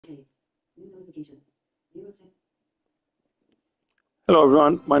Hello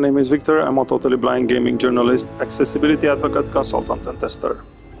everyone, my name is Victor. I'm a totally blind gaming journalist, accessibility advocate, consultant and tester.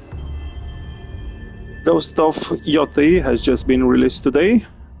 Ghost of Yōtei has just been released today,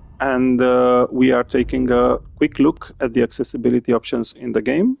 and we are taking a quick look at the accessibility options in the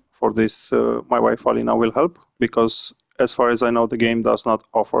game. For this, my wife Alina will help, because as far as I know, the game does not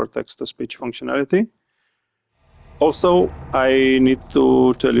offer text-to-speech functionality. Also, I need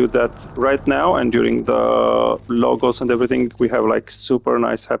to tell you that right now and during the logos and everything, we have like super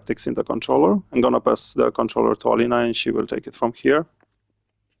nice haptics in the controller. I'm gonna pass the controller to Alina and she will take it from here.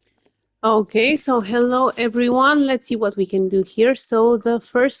 Okay, so hello everyone. Let's see what we can do here. So the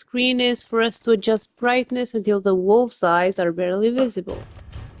first screen is for us to adjust brightness until the wolf's eyes are barely visible.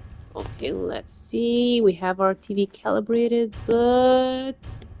 Okay, let's see. We have our TV calibrated, but...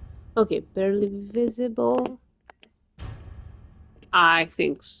 okay, barely visible. I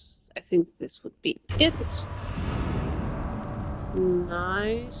think this would be it.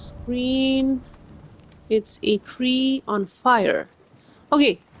 Nice screen. It's a tree on fire.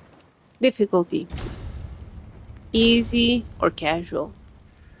 Okay, difficulty. Easy or casual?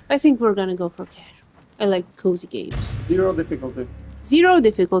 I think we're gonna go for casual. I like cozy games. 0 difficulty. 0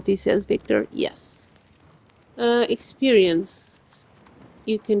 difficulty, says Victor. Yes. Experience.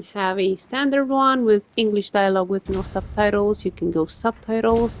 You can have a standard one with English dialogue with no subtitles. You can go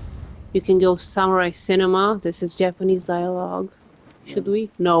subtitles. You can go samurai cinema. This is Japanese dialogue. Should we?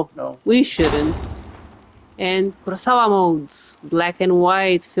 No. No. We shouldn't. And Kurosawa modes. Black and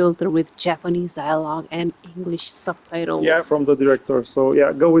white filter with Japanese dialogue and English subtitles. Yeah, from the director. So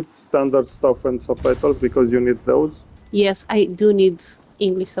yeah, go with standard stuff and subtitles because you need those. Yes, I do need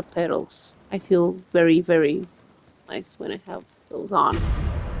English subtitles. I feel very, very nice when I have those on.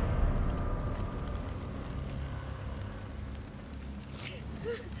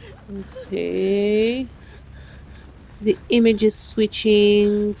 Okay. The image is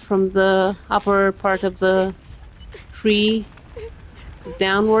switching from the upper part of the tree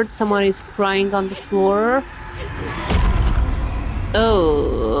downwards. Someone is crying on the floor.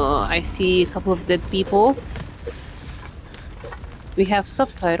 Oh, I see a couple of dead people. We have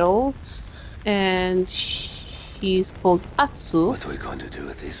subtitles, and she's called Atsu. What are we going to do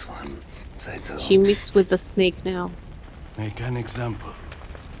with this one, Saito? She meets with the snake now. Make an example.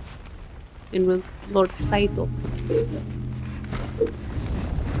 And with Lord Saito.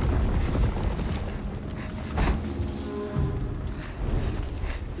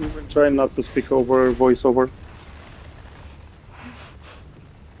 We will try not to speak over voiceover.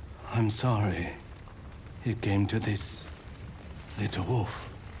 I'm sorry. It came to this. Little wolf.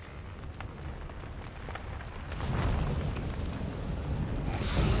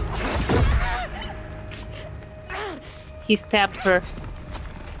 He stabbed her.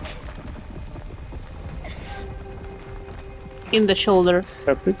 In the shoulder.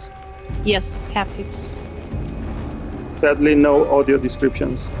 Haptics? Yes, haptics. Sadly, no audio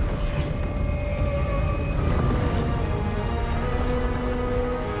descriptions.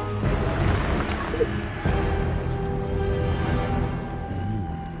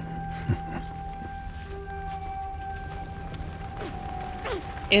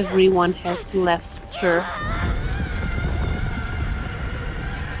 Everyone has left her.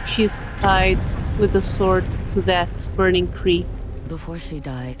 She's tied with a sword to that burning tree. Before she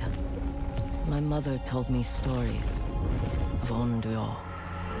died, my mother told me stories of Onryo.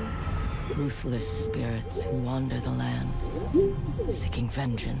 Ruthless spirits who wander the land, seeking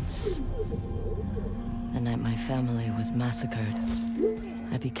vengeance. The night my family was massacred,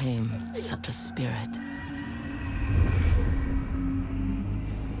 I became such a spirit.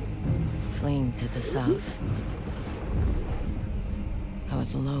 Fleeing to the south, I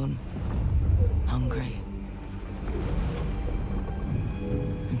was alone, hungry,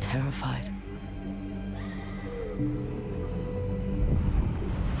 and terrified.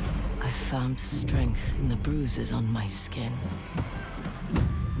 I found strength in the bruises on my skin,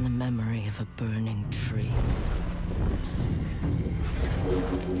 in the memory of a burning tree.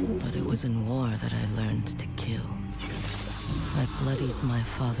 But it was in war that I learned to kill. I bloodied my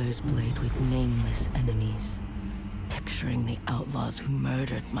father's blade with nameless enemies, picturing the outlaws who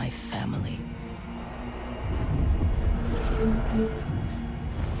murdered my family.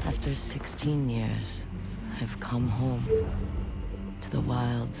 After 16 years, I've come home to the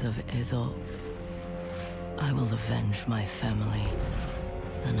wilds of Ezo. I will avenge my family,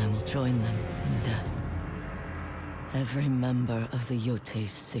 and I will join them in death. Every member of the Yōtei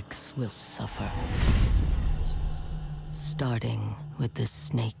 6 will suffer. Starting with the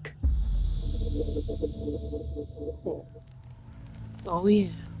snake. Oh yeah.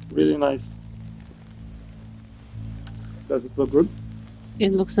 Really nice. Does it look good?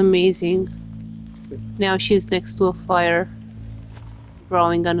 It looks amazing. Okay. Now she's next to a fire,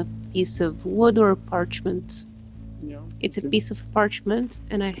 drawing on a piece of wood or parchment. Yeah. It's a okay. piece of parchment,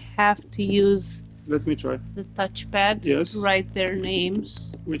 and I have to use Let me try. the touchpad Yes. to write their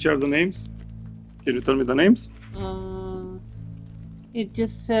names. Which are the names? Can you tell me the names? It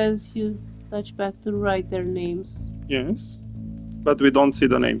just says use touchpad to write their names. Yes. But we don't see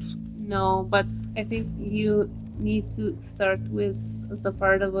the names. No, but I think you need to start with the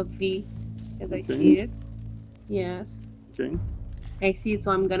part of a V, as I see it. Yes. Okay. I see it,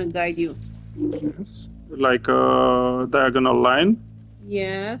 so I'm gonna guide you. Yes. Like a diagonal line.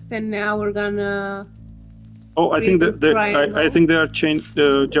 Yes, and now we're gonna... Oh, I think Create a that I triangle. think they are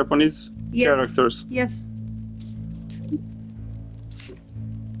Japanese Yes. characters. Yes.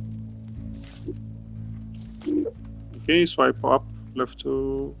 Okay, swipe up, left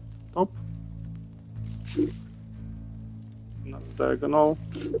to top. Another diagonal.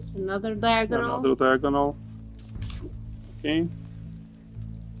 Another diagonal. Another diagonal. Okay.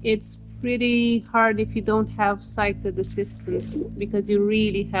 It's pretty hard if you don't have sighted assistance, because you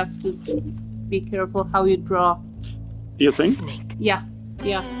really have to be careful how you draw. You think? Yeah,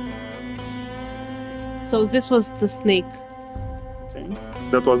 yeah. So this was the snake. Okay.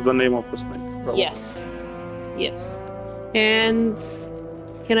 That was the name of the snake. probably. Yes. Yes. And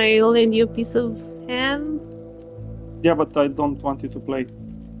can I lend you a piece of hand? Yeah, but I don't want you to play.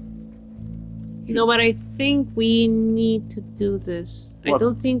 No, but I think we need to do this. I What?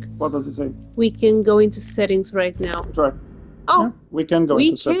 don't think What does it say? we can go into settings right now. Try. Oh, Yeah, we can go we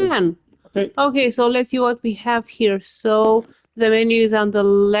into settings. can. Okay. Okay, so let's see what we have here. So the menu is on the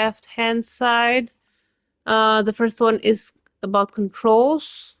left-hand side. The first one is about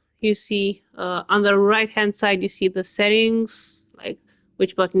controls. You see on the right-hand side, you see the settings, like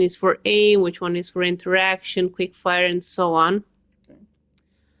which button is for aim, which one is for interaction, quick fire, and so on. Okay.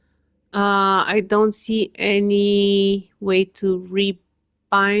 I don't see any way to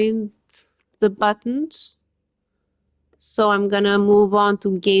rebind the buttons. So I'm gonna move on to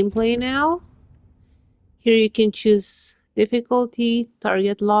gameplay now. Here you can choose difficulty,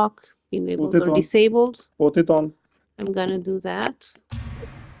 target lock, enabled it or on. disabled. Put it on. I'm gonna do that.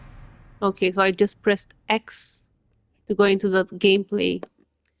 Okay, so I just pressed X to go into the gameplay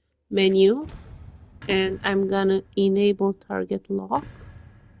menu, and I'm gonna enable target lock.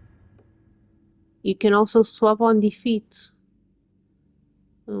 You can also swap on defeat.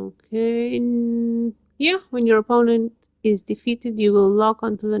 Okay, yeah, when your opponent is defeated, you will lock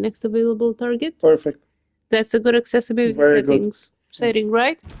onto the next available target. Perfect. That's a good accessibility Very good. setting,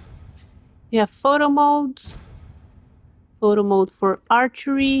 right? You have photo modes. Photo mode for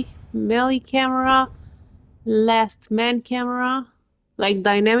archery, melee camera, last man camera. Like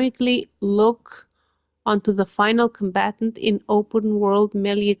dynamically look onto the final combatant in open world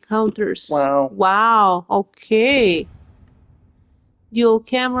melee encounters. Wow. Wow, okay. Dual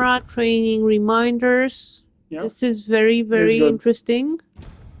camera, training reminders. Yeah. This is very, very good. interesting.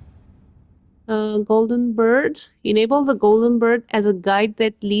 Golden Bird. Enable the Golden Bird as a guide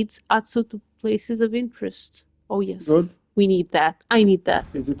that leads Atsu to places of interest. Oh, yes. Good. We need that. I need that.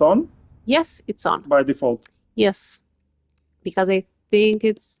 Is it on? Yes, it's on. By default. Yes. Because I think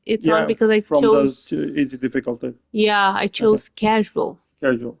it's Yeah, on because I from chose... the easy difficulty. Yeah, I chose casual.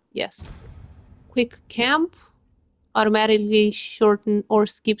 Casual. Yes. Quick camp. Automatically shorten or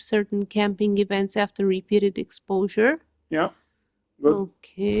skip certain camping events after repeated exposure. Yeah. Good.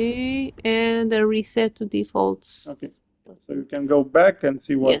 Okay, and a reset to defaults. Okay. So you can go back and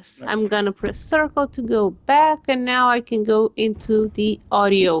see what. Yes, I'm gonna press circle to go back, and now I can go into the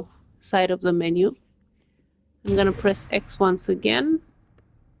audio side of the menu. I'm gonna press X once again.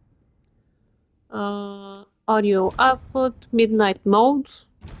 Audio output, midnight mode,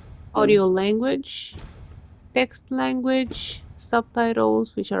 audio language, text language,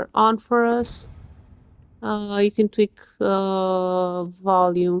 subtitles, which are on for us. You can tweak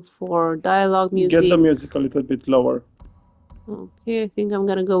volume for dialogue music. Get the music a little bit lower. Okay, I think I'm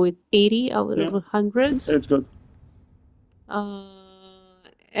gonna go with 80 out of 100. It's good.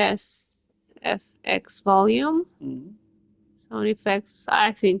 SFX volume. Sound effects.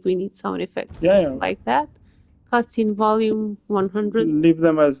 I think we need sound effects like that. Cutscene volume 100. Leave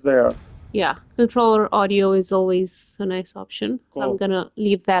them as they are. Yeah, controller audio is always a nice option. Cool. I'm gonna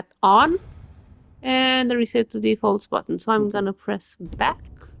leave that on. And the reset to defaults button. So I'm gonna press back.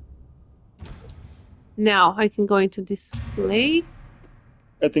 Now I can go into display.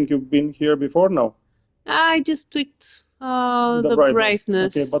 I think you've been here before now. I just tweaked the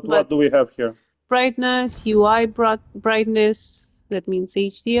brightness. Okay, but what do we have here? Brightness, UI brightness, That means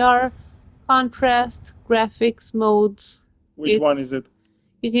HDR, contrast, graphics modes. Which one is it?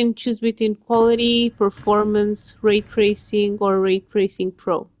 You can choose between quality, performance, ray tracing, or ray tracing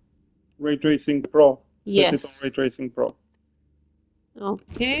pro. Ray Tracing Pro. Set Yes. it on Ray Tracing Pro.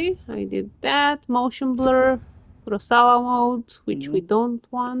 Okay, I did that. Motion blur, Kurosawa mode, which we don't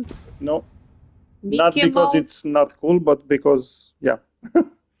want. No. Not Mickey because mode. it's not cool, but because, yeah.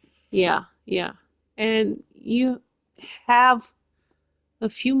 Yeah. And you have a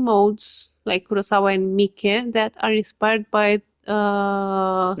few modes like Kurosawa and Miike that are inspired by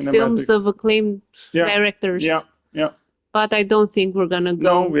films of acclaimed directors. Yeah. But I don't think we're gonna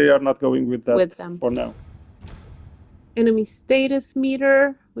go. No, we are not going with that with them. for now. Enemy status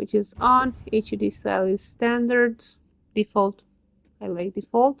meter, which is on. HUD style is standard. Default. I like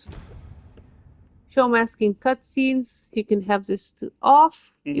default. Show masking cutscenes. You can have this to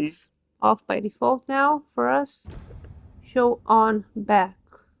off. It's off by default now for us. Show on back.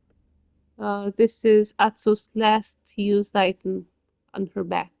 This is Atsu's last used item on her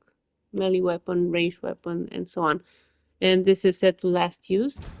back. Melee weapon, ranged weapon, and so on. And this is set to last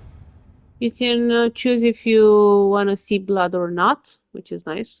used. You can choose if you want to see blood or not, which is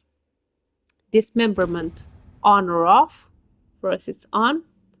nice. Dismemberment, on or off. For us, it's on.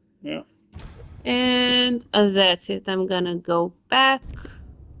 Yeah. And that's it. I'm gonna go back.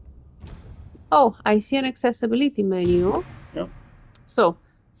 Oh, I see an accessibility menu. Yeah. So,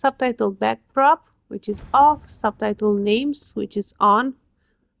 subtitle backdrop, which is off. Subtitle names, which is on.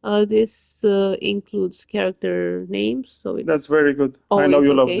 This includes character names, so it's That's very good. I always know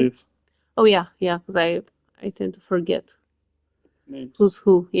you love okay. this. Oh yeah, because I tend to forget Names. who's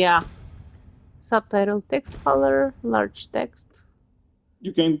who. Yeah. Subtitle text color, large text.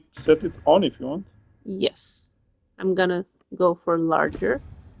 You can set it on if you want. Yes. I'm gonna go for larger.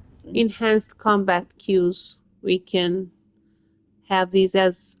 Okay. Enhanced combat cues. We can have these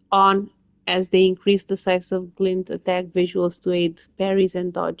as on as they increase the size of glint attack visuals to aid parries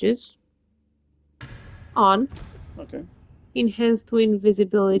and dodges. On. Okay. Enhanced wind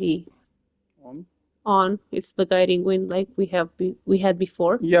visibility. On. On. It's the guiding wind like we had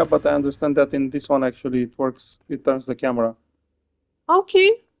before. Yeah, but I understand that in this one actually it works. It turns the camera.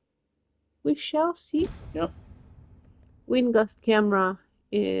 Okay. We shall see. Yeah. Wind gust camera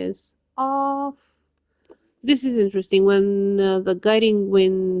is off. This is interesting. When the guiding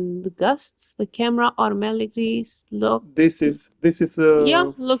wind gusts, the camera automatically looks. This is looks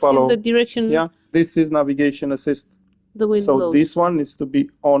in the direction. Yeah, this is navigation assist. The wind so blows. This one is to be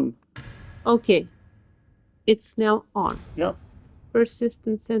on. Okay, it's now on. Yeah.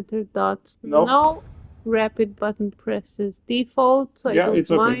 Persistent center dots. Nope. No. Rapid button presses default. So Yeah, I don't it's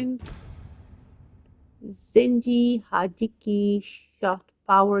okay. mind. Zenji Hajiki shot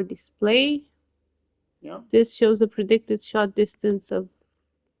power display. Yeah. This shows the predicted shot distance of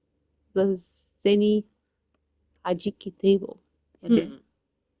the Zeni Hajiki table. Okay.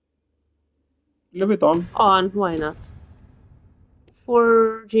 Leave it on. On, why not?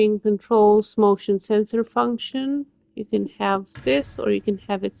 Forging controls motion sensor function. You can have this or you can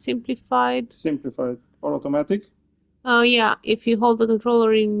have it simplified. Simplified or automatic. Oh yeah, if you hold the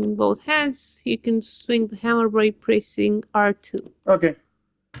controller in both hands, you can swing the hammer by pressing R2. Okay.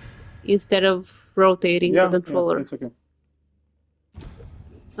 Instead of rotating the controller. Yeah, it's okay.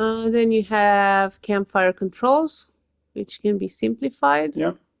 Then you have campfire controls, which can be simplified.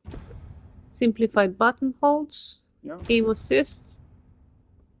 Yeah. Simplified button holds. Yeah. Aim assist.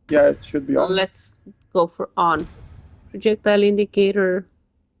 Yeah, it should be on. Let's go for on. Projectile indicator.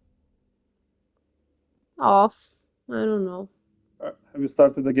 Off. I don't know. Have you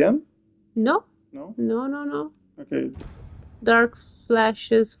started again? No. No? No. Okay. Dark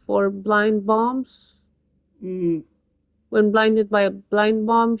flashes for blind bombs. Mm. When blinded by a blind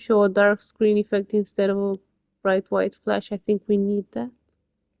bomb, show a dark screen effect instead of a bright white flash. I think we need that.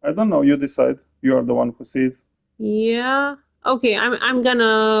 I don't know. You decide. You are the one who sees. Yeah. Okay, I'm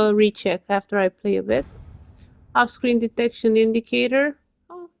gonna recheck after I play a bit. Off-screen detection indicator.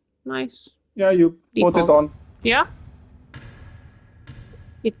 Oh, nice. Yeah, you Default. put it on. Yeah.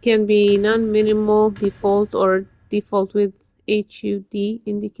 It can be non-minimal, default, or default with HUD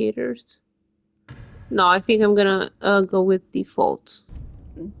indicators. No, I think I'm gonna go with default.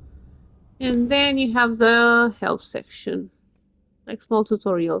 Okay. And then you have the help section. Like small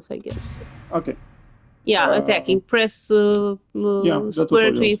tutorials, I guess. Okay. Yeah, attacking. Press square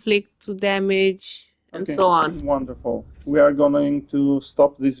to inflict damage, and so on. Wonderful. We are going to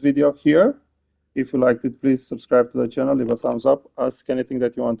stop this video here. If you liked it, please subscribe to the channel, leave a thumbs up, ask anything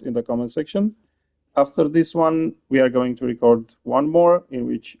that you want in the comment section. After this one, we are going to record one more in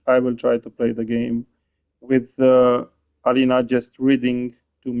which I will try to play the game with Alina just reading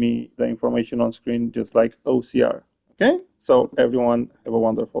to me the information on screen, just like OCR. Okay, so everyone have a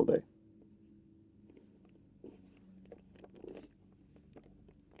wonderful day.